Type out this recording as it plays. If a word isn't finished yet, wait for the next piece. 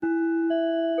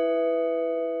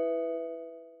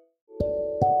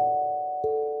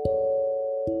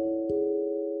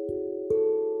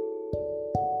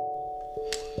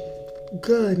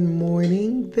Good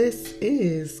morning. This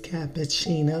is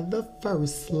Cappuccina, the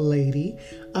First Lady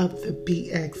of the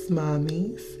BX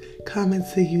Mommies, coming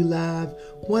to you live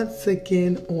once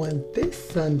again on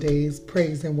this Sunday's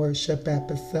Praise and Worship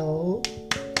episode.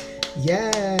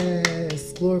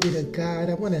 Yes, glory to God.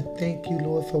 I want to thank you,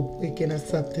 Lord, for waking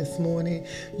us up this morning.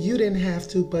 You didn't have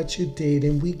to, but you did.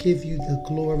 And we give you the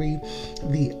glory,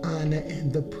 the honor,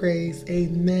 and the praise.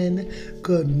 Amen.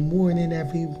 Good morning,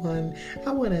 everyone.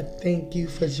 I want to thank you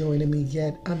for joining me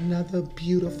yet another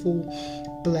beautiful,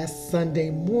 blessed Sunday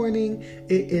morning.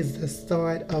 It is the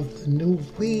start of the new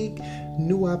week,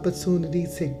 new opportunity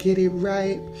to get it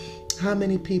right. How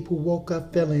many people woke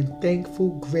up feeling thankful,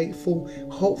 grateful,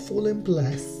 hopeful, and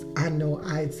blessed? I know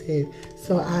I did.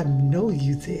 So I know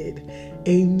you did.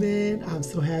 Amen. I'm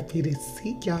so happy to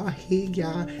see y'all, hear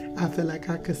y'all. I feel like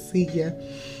I could see you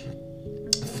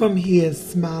from here,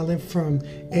 smiling from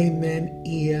amen,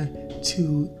 ear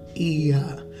to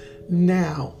ear.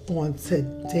 Now, on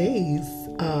today's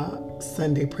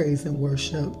Sunday Praise and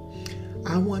Worship,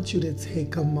 I want you to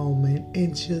take a moment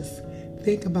and just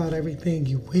think about everything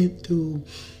you went through,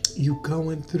 you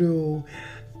going through.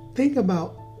 Think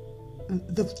about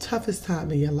the toughest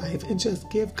time in your life and just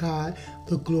give God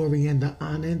the glory and the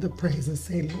honor and the praise and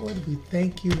say, Lord, we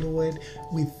thank you, Lord.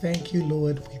 We thank you,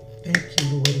 Lord. We thank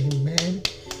you, Lord. Amen.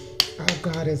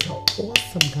 Our God is an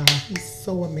awesome God. He's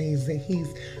so amazing.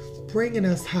 He's bringing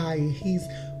us higher. He's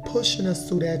pushing us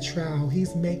through that trial.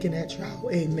 He's making that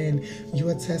trial, amen,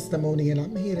 your testimony. And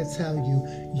I'm here to tell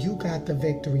you, you got the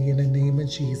victory in the name of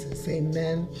Jesus.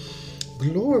 Amen.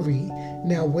 Glory.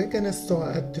 Now we're going to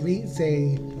start a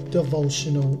 3-day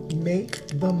devotional. Make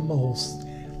the most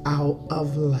out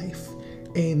of life.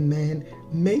 Amen.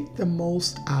 Make the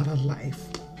most out of life.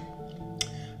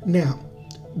 Now,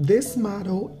 this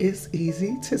motto is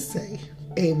easy to say,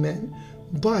 amen,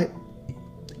 but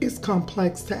it's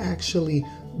complex to actually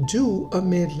do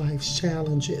amid life's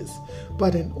challenges.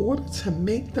 But in order to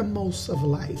make the most of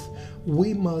life,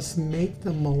 we must make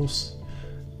the most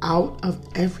out of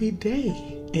every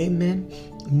day. Amen.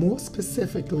 More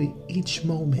specifically, each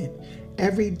moment.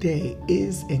 Every day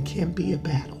is and can be a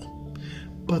battle.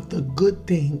 But the good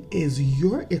thing is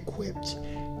you're equipped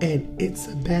and it's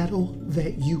a battle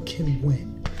that you can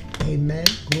win. Amen.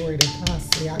 Glory to God.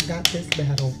 Say, I got this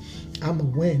battle. I'm a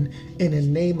win in the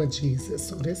name of Jesus.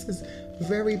 So this is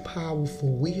very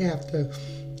powerful. We have to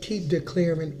keep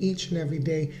declaring each and every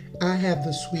day, I have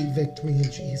the sweet victory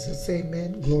in Jesus.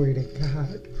 Amen. Glory to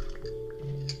God.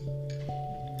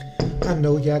 I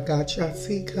know y'all got your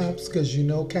teacups because you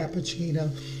know cappuccino.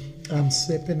 I'm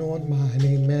sipping on mine.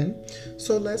 Amen.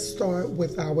 So let's start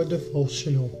with our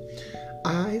devotional.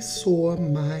 I saw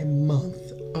my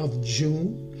month of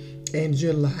June and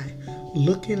July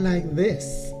looking like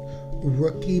this.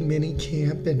 Rookie mini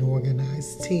camp and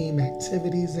organized team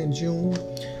activities in June,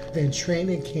 then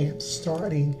training camp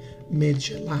starting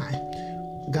mid-July.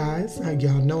 Guys,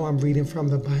 y'all know I'm reading from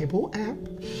the Bible app.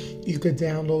 You could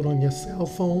download on your cell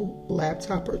phone,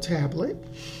 laptop, or tablet.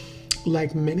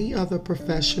 Like many other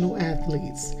professional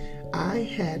athletes, I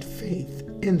had faith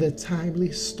in the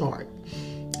timely start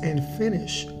and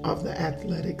finish of the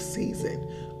athletic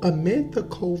season amid the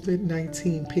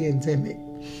COVID-19 pandemic,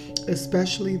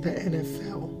 especially the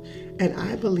NFL, and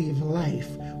I believe life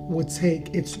would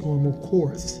take its normal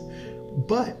course.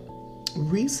 But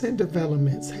recent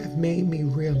developments have made me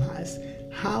realize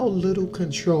how little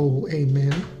control,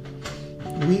 amen,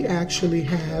 we actually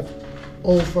have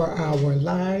over our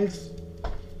lives.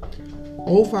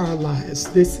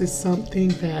 This is something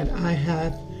that I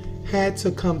have had to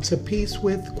come to peace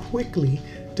with quickly,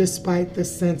 despite the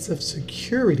sense of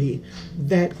security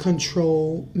that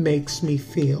control makes me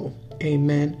feel.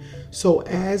 Amen. So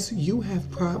as you have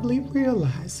probably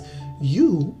realized,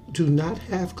 you do not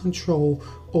have control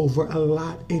over a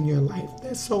lot in your life.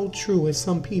 That's so true. And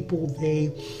some people,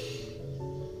 they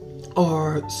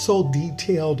are so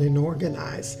detailed and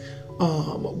organized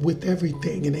with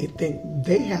everything, and they think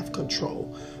they have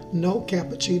control. No,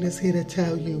 Cappuccina's here to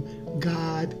tell you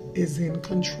God is in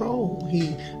control.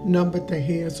 He numbered the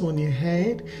hairs on your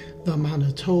head, the amount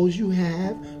of toes you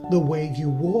have, the way you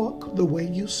walk, the way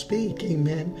you speak.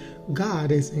 Amen.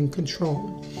 God is in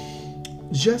control.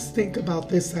 Just think about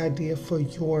this idea for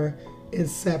your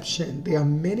inception. There are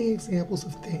many examples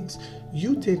of things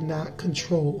you did not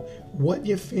control. What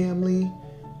your family,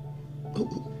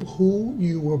 who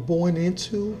you were born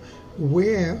into,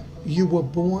 where you were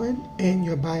born, and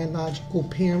your biological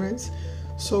parents.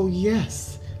 So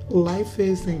yes, life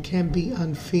is and can be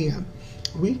unfair.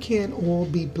 We can't all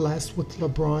be blessed with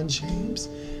LeBron James,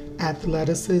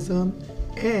 athleticism,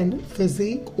 and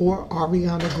physique or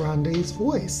Ariana Grande's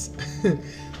voice.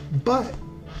 But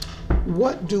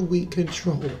what do we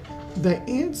control?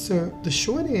 The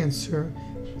short answer,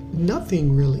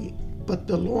 nothing really. But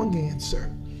the long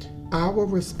answer, our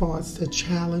response to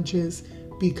challenges,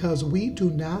 because we do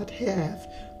not have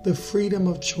the freedom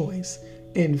of choice.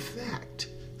 In fact,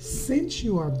 since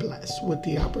you are blessed with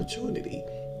the opportunity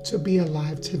to be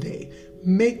alive today,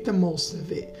 make the most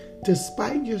of it,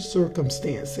 despite your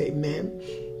circumstance, amen.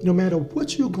 No matter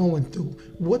what you're going through,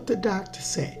 what the doctor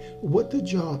said, what the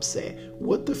job said,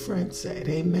 what the friend said,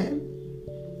 amen.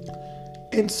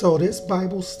 And so this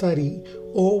Bible study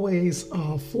always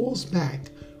falls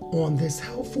back on this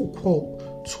helpful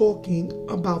quote talking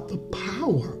about the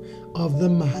power of the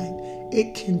mind.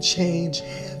 It can change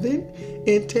heaven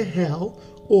into hell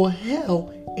or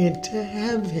hell into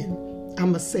heaven.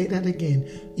 I'm going to say that again.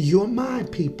 Your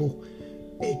mind, people,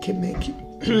 it can make you,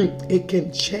 it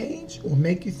can change or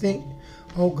make you think,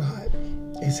 oh God,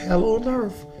 it's hell on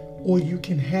earth, or you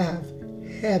can have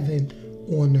heaven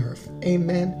on earth.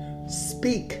 Amen.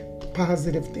 Speak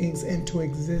positive things into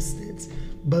existence.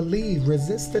 Believe,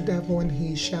 resist the devil, and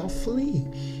he shall flee.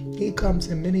 He comes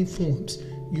in many forms.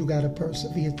 You got to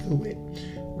persevere through it.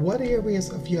 What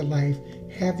areas of your life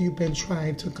have you been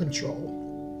trying to control?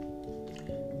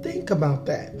 Think about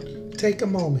that. Take a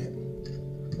moment.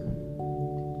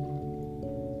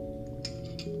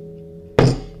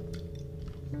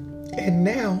 And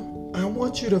now I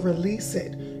want you to release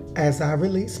it as I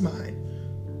release mine.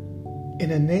 In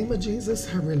the name of Jesus,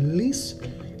 I release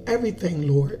everything,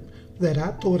 Lord, that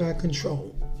I thought I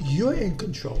controlled. You're in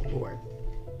control, Lord.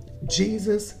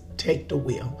 Jesus, take the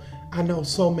wheel. I know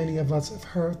so many of us have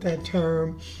heard that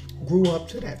term, grew up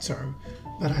to that term,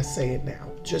 but I say it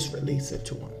now. Just release it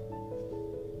to him.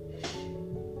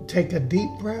 Take a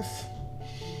deep breath.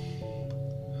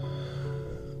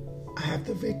 I have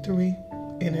the victory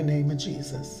in the name of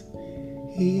Jesus.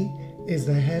 He is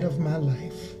the head of my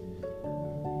life.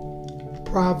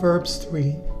 Proverbs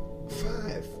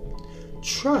 3:5.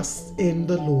 Trust in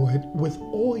the Lord with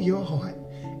all your heart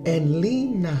and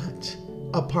lean not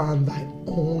upon thy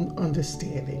own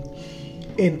understanding.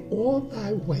 In all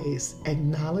thy ways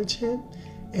acknowledge him,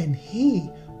 and he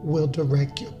will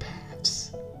direct your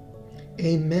paths.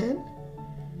 Amen.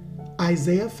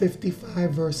 Isaiah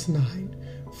 55 verse 9.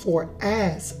 For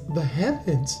as the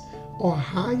heavens are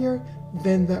higher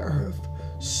than the earth,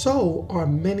 so are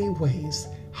many ways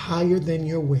higher than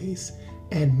your ways,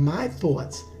 and my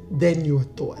thoughts than your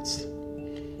thoughts.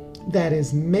 That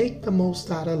is, make the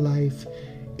most out of life.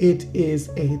 It is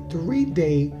a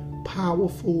 3-day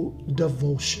powerful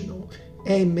devotional.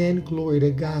 Amen. Glory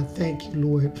to God. Thank you,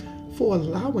 Lord, for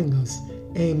allowing us,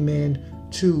 amen,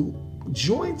 to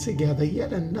join together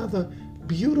yet another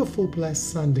beautiful, blessed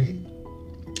Sunday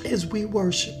as we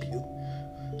worship you.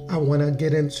 I want to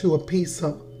get into a piece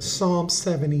of Psalm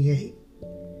 78.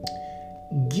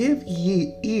 Give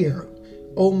ye ear,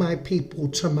 O my people,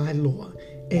 to my law.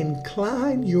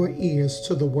 Incline your ears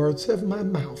to the words of my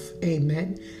mouth.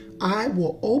 Amen. I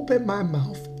will open my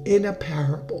mouth in a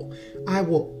parable. I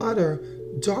will utter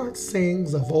dark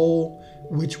sayings of old,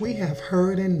 which we have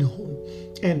heard and known,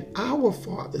 and our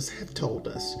fathers have told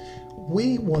us.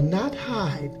 We will not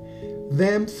hide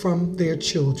them from their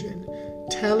children,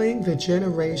 telling the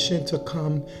generation to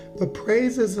come the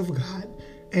praises of God,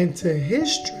 and to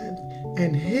his strength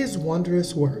and his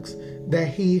wondrous works that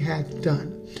he hath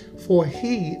done. For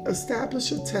he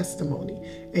established a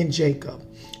testimony in Jacob,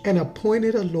 and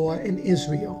appointed a law in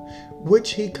Israel,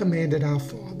 which he commanded our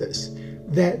fathers,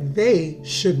 that they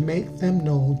should make them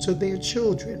known to their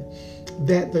children,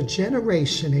 that the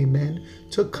generation, amen,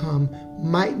 to come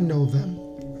might know them,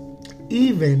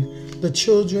 even the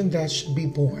children that should be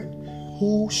born,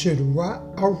 who should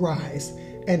arise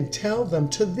and tell them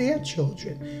to their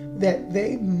children, that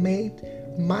they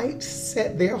might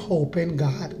set their hope in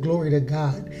God, glory to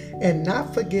God, and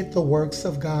not forget the works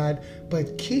of God,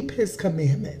 but keep his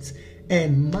commandments,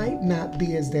 and might not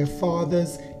be as their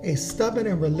fathers, a stubborn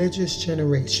and religious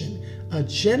generation, a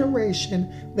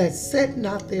generation that set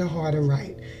not their heart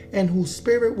aright, and whose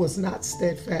spirit was not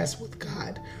steadfast with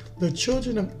God. The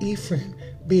children of Ephraim,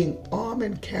 being armed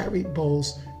and carried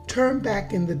bows, turned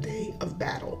back in the day of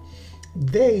battle.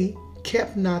 They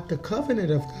kept not the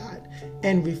covenant of God,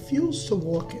 and refused to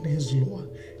walk in his law,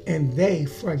 and they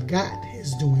forgot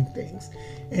his doing things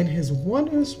and his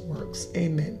wondrous works,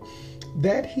 amen,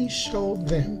 that he showed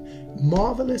them.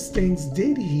 Marvelous things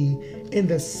did he in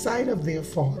the sight of their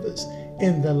fathers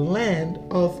in the land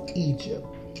of Egypt.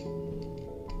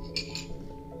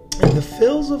 In the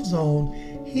fields of Zon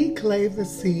he clave the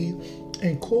sea,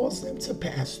 and caused them to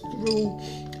pass through,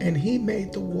 and he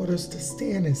made the waters to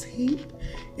stand as heap.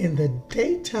 In the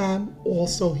daytime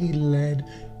also he led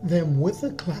them with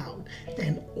a cloud,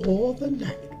 and all the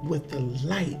night with the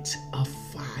light of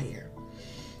fire.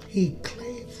 He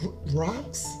clave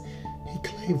rocks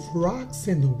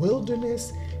in the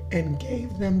wilderness, and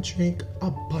gave them drink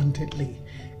abundantly,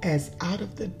 as out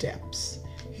of the depths.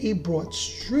 He brought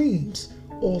streams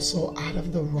also out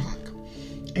of the rock,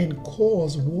 and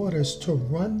caused waters to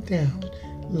run down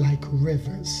like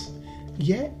rivers.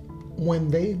 Yet when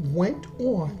they went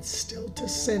on still to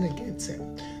sin against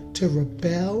him, to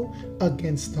rebel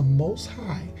against the Most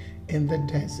High in the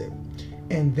desert,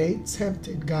 and they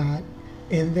tempted God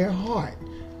in their heart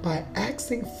by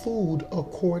asking food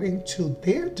according to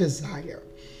their desire.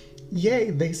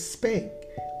 Yea, they spoke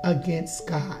against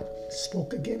God.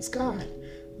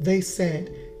 They said,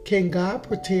 can God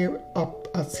prepare up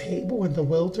a table in the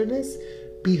wilderness?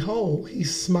 Behold, he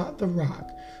smote the rock,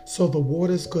 so the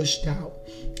waters gushed out,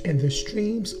 and the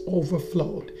streams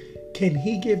overflowed. Can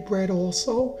he give bread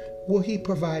also? Will he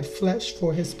provide flesh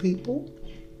for his people?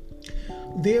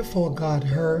 Therefore God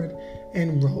heard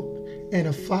and wrote, and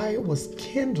a fire was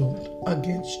kindled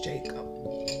against Jacob.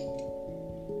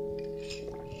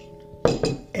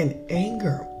 And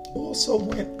anger also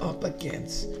went up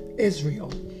against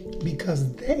Israel,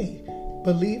 because they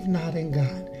believed not in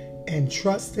God and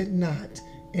trusted not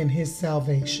in his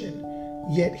salvation.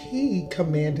 Yet he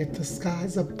commanded the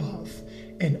skies above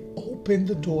and opened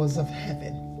the doors of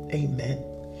heaven. Amen.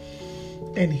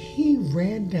 And he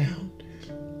ran down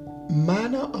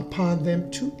manna upon them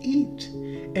to eat,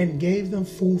 and gave them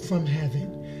food from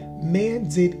heaven. Man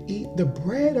did eat the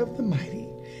bread of the mighty.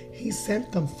 He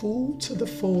sent them food to the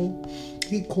full.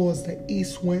 He caused the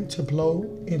east wind to blow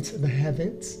into the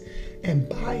heavens, and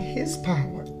by his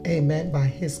power, amen, by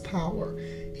his power,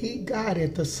 he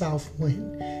guided the south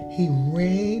wind. He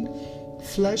rained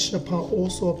flesh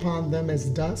upon them as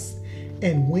dust,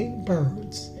 and winged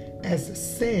birds as the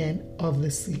sand of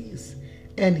the seas.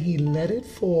 And he let it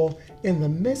fall in the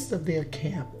midst of their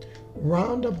camp,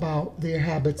 round about their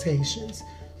habitations.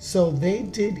 So they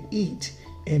did eat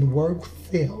and were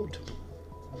filled.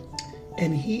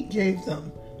 And he gave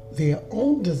them their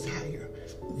own desire.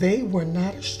 They were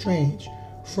not estranged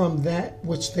from that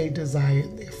which they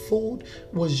desired. Their food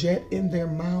was yet in their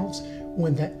mouths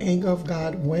when the anger of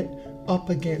God went up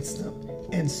against them,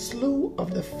 and slew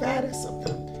of the fattest of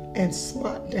them, and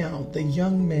smote down the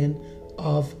young men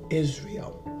of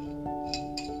Israel.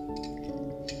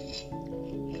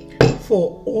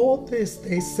 For all this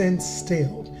they sinned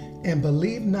still, and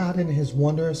believed not in his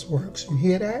wondrous works. You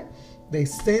hear that? They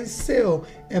sinned still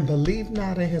and believed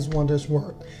not in his wondrous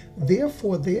work.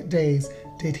 Therefore their days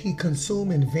did he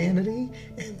consume in vanity,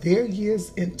 and their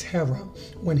years in terror,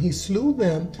 when he slew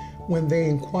them, when they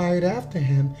inquired after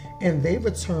him, and they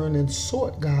returned and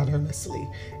sought God earnestly.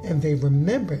 And they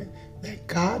remembered that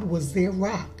God was their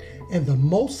rock, and the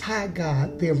Most High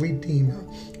God their Redeemer.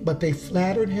 But they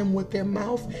flattered him with their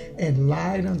mouth, and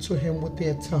lied unto him with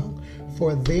their tongue.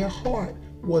 For their heart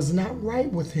was not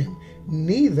right with him,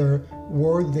 neither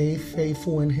were they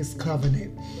faithful in his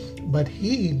covenant. But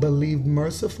he, believed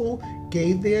merciful,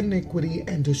 gave their iniquity,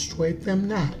 and destroyed them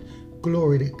not.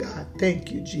 Glory to God.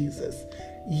 Thank you, Jesus.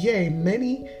 Yea,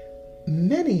 many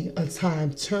a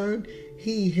time turned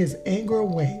he his anger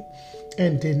away,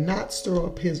 and did not stir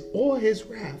up his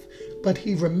wrath. But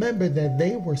he remembered that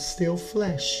they were still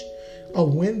flesh, a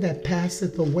wind that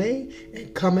passeth away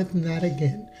and cometh not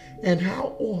again. And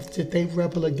how oft did they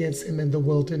rebel against him in the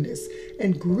wilderness,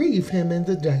 and grieve him in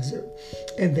the desert?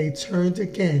 And they turned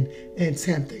again and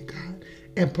tempted God,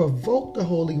 and provoked the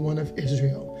Holy One of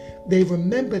Israel. They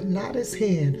remembered not his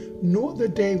hand, nor the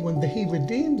day when he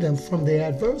redeemed them from their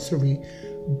adversary,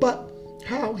 but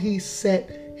how he set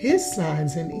his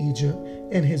signs in Egypt,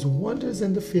 and his wonders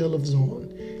in the field of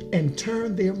Zon, and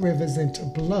turned their rivers into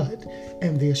blood,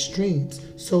 and their streams,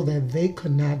 so that they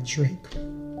could not drink.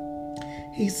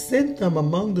 He sent them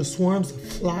among the swarms of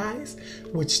flies,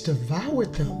 which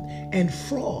devoured them, and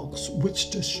frogs,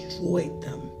 which destroyed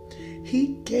them.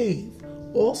 He gave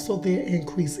also their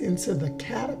increase into the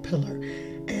caterpillar,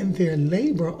 and their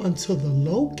labor unto the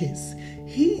locust.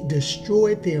 He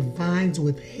destroyed their vines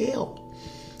with hail,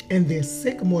 and their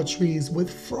sycamore trees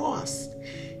with frost.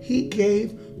 He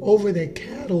gave over their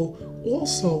cattle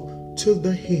also to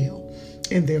the hail,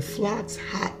 and their flocks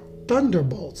hot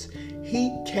thunderbolts.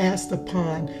 He cast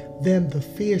upon them the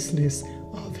fierceness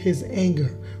of his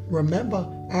anger. Remember,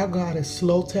 our God is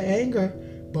slow to anger,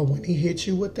 but when he hits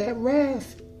you with that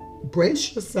wrath,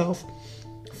 brace yourself,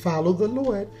 follow the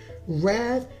Lord.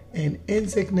 Wrath and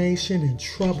indignation and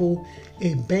trouble,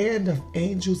 a band of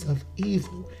angels of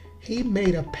evil. He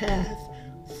made a path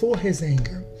for his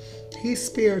anger. He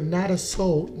spared not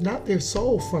their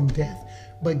soul from death,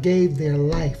 but gave their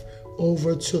life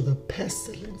over to the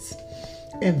pestilence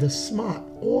and the smart,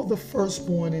 all the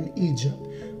firstborn in Egypt,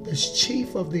 the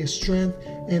chief of their strength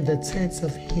and the tents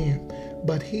of Ham.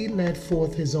 But he led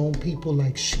forth his own people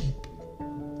like sheep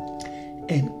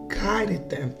and guided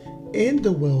them in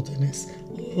the wilderness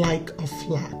like a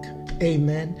flock.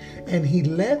 Amen. And he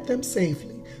led them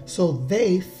safely, so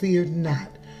they feared not.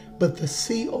 But the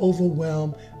sea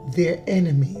overwhelmed their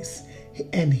enemies,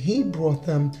 and he brought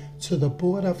them to the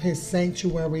border of his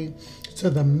sanctuary,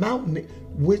 to the mountain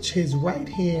which his right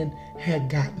hand had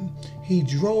gotten. He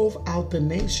drove out the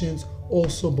nations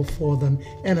also before them,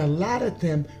 and allotted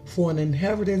them for an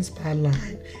inheritance by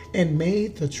line, and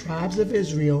made the tribes of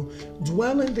Israel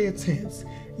dwell in their tents.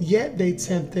 Yet they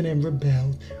tempted and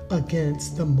rebelled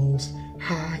against the Most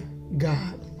High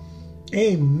God.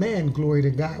 Amen. Glory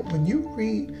to God. When you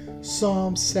read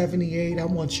Psalm 78, I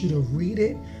want you to read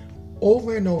it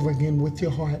over and over again with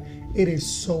your heart. It is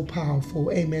so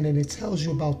powerful. Amen. And it tells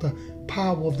you about the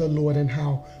power of the Lord and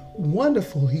how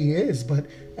wonderful he is. But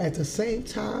at the same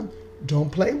time, don't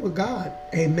play with God.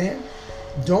 Amen.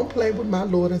 Don't play with my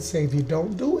Lord and Savior.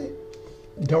 Don't do it.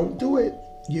 Don't do it.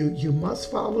 You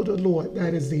must follow the Lord.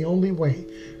 That is the only way.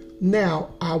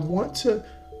 Now, I want to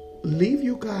leave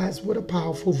you guys with a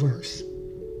powerful verse.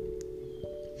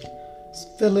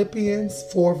 Philippians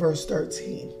 4 verse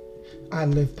 13. I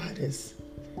live by this.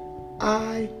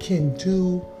 I can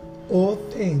do all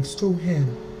things through him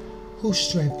who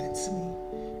strengthens me.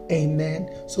 Amen.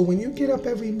 So when you get up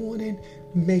every morning,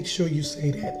 make sure you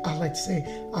say that. I like to say,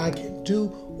 I can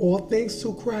do all things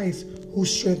through Christ who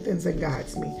strengthens and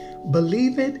guides me.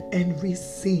 Believe it and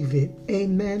receive it.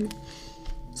 Amen.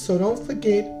 So don't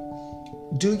forget,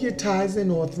 do your tithes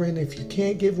and offering. If you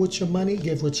can't give with your money,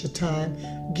 give with your time.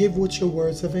 Give with your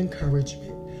words of encouragement.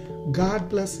 God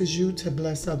blesses you to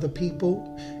bless other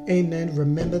people. Amen.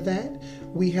 Remember that.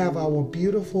 We have our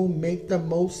beautiful Make the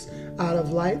Most Out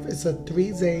of Life. It's a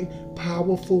 3-day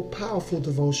powerful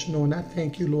devotional. And I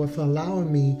thank you, Lord, for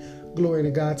allowing me, glory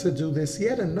to God, to do this.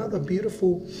 Yet another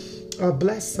beautiful,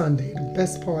 blessed Sunday, the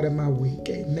best part of my week.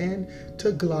 Amen.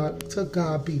 To God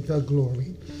be the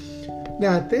glory.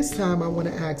 Now, at this time, I want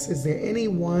to ask, is there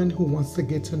anyone who wants to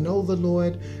get to know the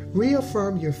Lord,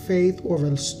 reaffirm your faith, or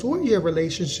restore your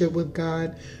relationship with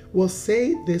God? Well,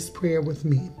 say this prayer with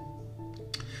me.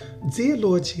 Dear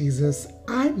Lord Jesus,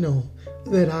 I know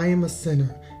that I am a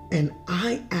sinner, and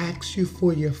I ask you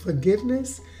for your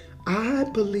forgiveness. I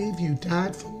believe you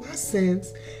died for my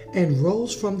sins and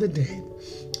rose from the dead.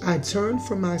 I turn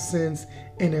from my sins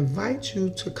and invite you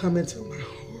to come into my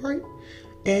heart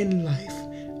and life.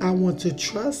 I want to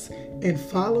trust and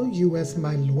follow you as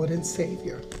my Lord and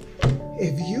Savior.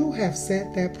 If you have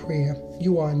said that prayer,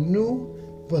 you are a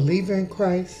new believer in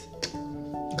Christ.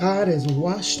 God has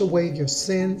washed away your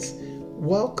sins.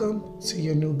 Welcome to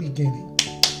your new beginning.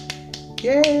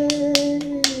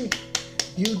 Yay!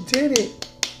 You did it.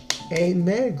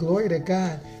 Amen. Glory to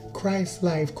God. Christ's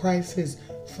life. Christ is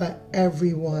for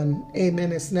everyone.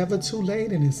 Amen. It's never too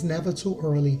late and it's never too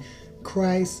early.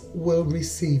 Christ will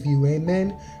receive you.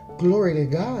 Amen. Glory to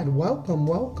God. Welcome,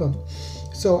 welcome.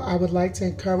 So I would like to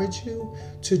encourage you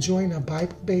to join a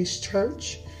Bible-based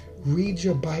church, read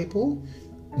your Bible,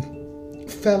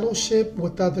 fellowship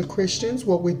with other Christians.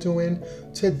 What we're doing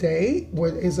today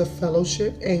is a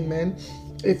fellowship. Amen.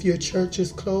 If your church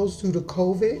is closed due to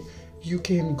COVID, you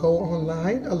can go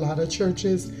online. A lot of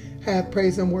churches have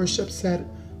praise and worship set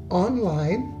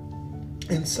online.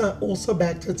 And so also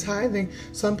back to tithing.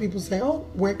 Some people say, oh,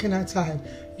 where can I tithe?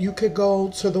 You could go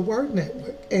to the Word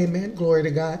Network. Amen. Glory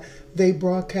to God. They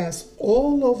broadcast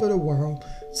all over the world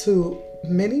to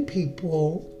many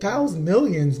people, thousands,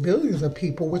 millions, billions of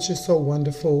people, which is so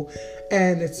wonderful.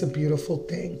 And it's a beautiful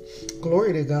thing.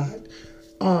 Glory to God.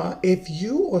 If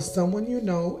you or someone you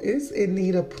know is in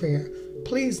need of prayer,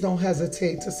 please don't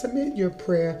hesitate to submit your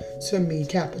prayer to me,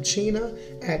 Cappuccina,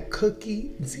 at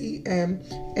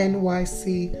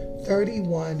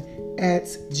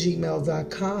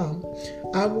cookiedmnyc31@gmail.com.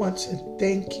 I want to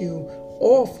thank you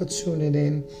all for tuning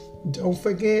in. Don't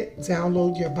forget,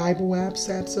 download your Bible apps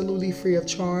absolutely free of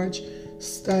charge.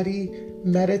 Study,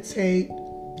 meditate,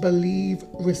 believe,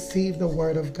 receive the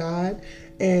Word of God.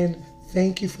 And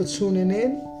thank you for tuning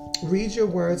in. Read your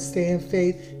words, stay in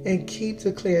faith, and keep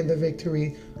declaring the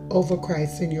victory over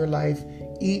Christ in your life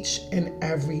each and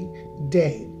every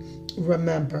day.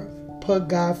 Remember, put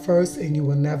God first and you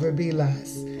will never be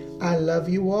last. I love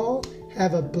you all.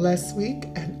 Have a blessed week,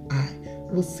 and I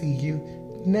will see you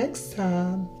next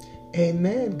time.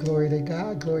 Amen. Glory to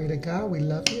God. Glory to God. We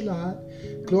love you, Lord.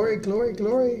 Glory, glory,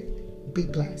 glory. Be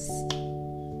blessed.